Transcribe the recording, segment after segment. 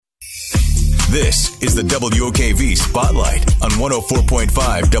This is the WOKV Spotlight on 104.5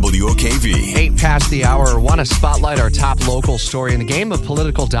 WOKV. 8 past the hour. Want to spotlight our top local story in the game of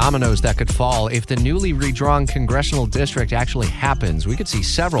political dominoes that could fall if the newly redrawn congressional district actually happens. We could see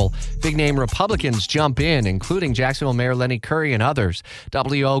several big-name Republicans jump in, including Jacksonville Mayor Lenny Curry and others.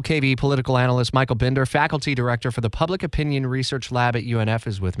 WOKV political analyst Michael Binder, faculty director for the Public Opinion Research Lab at UNF,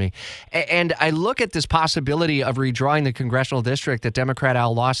 is with me. And I look at this possibility of redrawing the congressional district that Democrat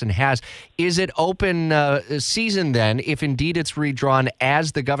Al Lawson has. Is it open season then, if indeed it's redrawn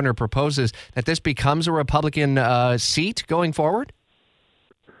as the governor proposes, that this becomes a Republican seat going forward?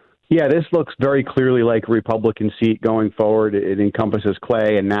 Yeah, this looks very clearly like a Republican seat going forward. It encompasses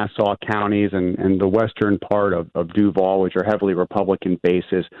Clay and Nassau counties and the western part of Duval, which are heavily Republican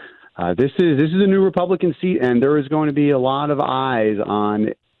bases. This is a new Republican seat, and there is going to be a lot of eyes on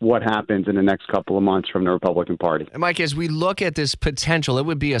what happens in the next couple of months from the Republican Party. Mike, as we look at this potential, it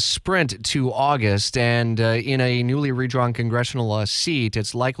would be a sprint to August, and in a newly redrawn congressional seat,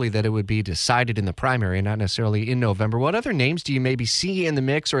 it's likely that it would be decided in the primary and not necessarily in November. What other names do you maybe see in the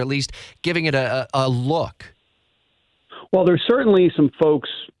mix, or at least giving it a look? Well, there's certainly some folks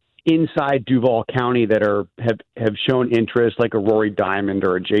inside Duval County that have shown interest, like a Rory Diamond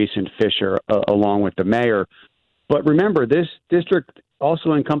or a Jason Fisher, along with the mayor. But remember, this district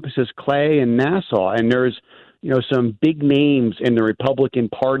also encompasses Clay and Nassau, and there's some big names in the Republican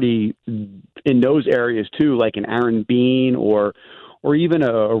Party in those areas too, like an Aaron Bean or even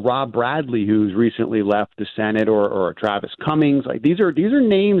a Rob Bradley who's recently left the Senate, or a Travis Cummings. Like these are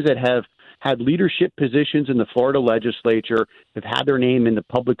names that have had leadership positions in the Florida legislature, have had their name in the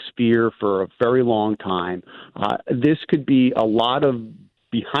public sphere for a very long time. This could be a lot of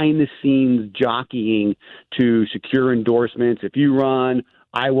behind-the-scenes jockeying to secure endorsements. If you run,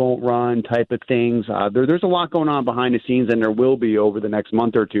 I won't run type of things. There's a lot going on behind the scenes, and there will be over the next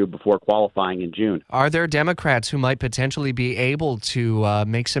month or two before qualifying in June. Are there Democrats who might potentially be able to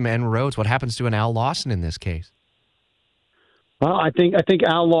make some inroads? What happens to an Al Lawson in this case? Well, I think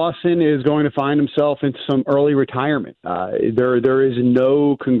Al Lawson is going to find himself in some early retirement. There is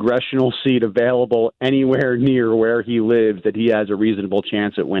no congressional seat available anywhere near where he lives that he has a reasonable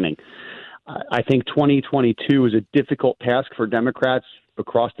chance at winning. I think 2022 is a difficult task for Democrats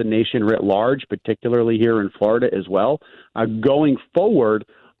across the nation writ large, particularly here in Florida as well. Going forward,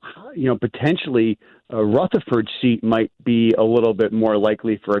 potentially Rutherford's seat might be a little bit more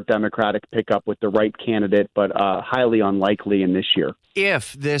likely for a Democratic pickup with the right candidate, but highly unlikely in this year.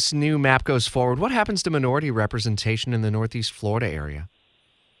 If this new map goes forward, what happens to minority representation in the Northeast Florida area?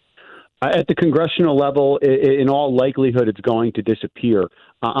 At the congressional level, in all likelihood, it's going to disappear.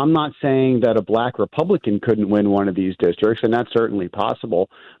 I'm not saying that a black Republican couldn't win one of these districts, and that's certainly possible.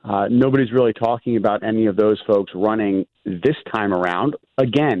 Nobody's really talking about any of those folks running this time around.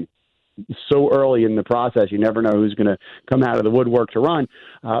 Again, so early in the process, you never know who's going to come out of the woodwork to run.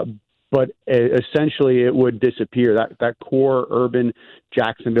 But essentially, it would disappear. That core urban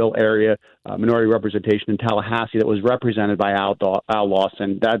Jacksonville area, minority representation in Tallahassee that was represented by Al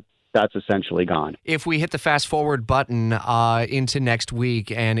Lawson, that's essentially gone. If we hit the fast forward button into next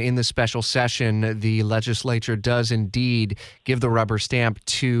week, and in the special session, the legislature does indeed give the rubber stamp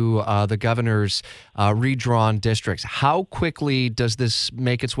to the governor's redrawn districts, how quickly does this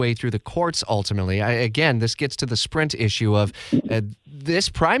make its way through the courts ultimately? Again, this gets to the sprint issue of this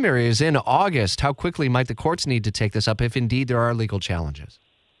primary is in August. How quickly might the courts need to take this up if indeed there are legal challenges?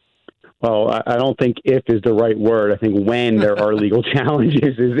 Well, I don't think "if" is the right word. I think when there are legal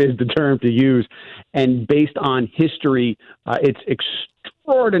challenges is the term to use. And based on history, it's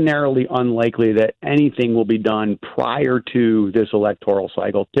extraordinarily unlikely that anything will be done prior to this electoral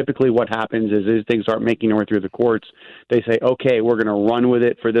cycle. Typically what happens is things start making their way through the courts. They say, okay, we're going to run with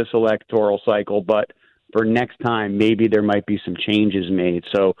it for this electoral cycle, but for next time, maybe there might be some changes made.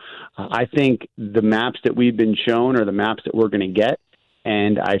 So I think the maps that we've been shown are the maps that we're going to get.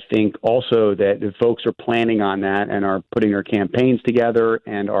 And I think also that if folks are planning on that and are putting their campaigns together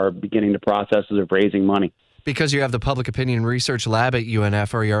and are beginning the processes of raising money. Because you have the Public Opinion Research Lab at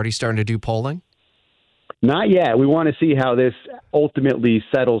UNF, are you already starting to do polling? Not yet. We want to see how this ultimately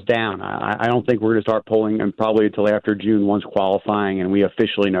settles down. I don't think we're going to start polling probably until after June once qualifying and we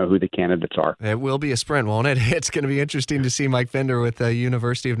officially know who the candidates are. It will be a sprint, won't it? It's going to be interesting to see Mike Binder with the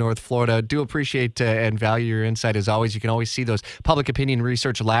University of North Florida. Do appreciate and value your insight as always. You can always see those Public Opinion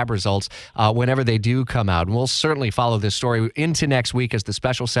Research Lab results whenever they do come out. And we'll certainly follow this story into next week as the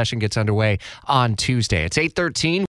special session gets underway on Tuesday. It's 8:13.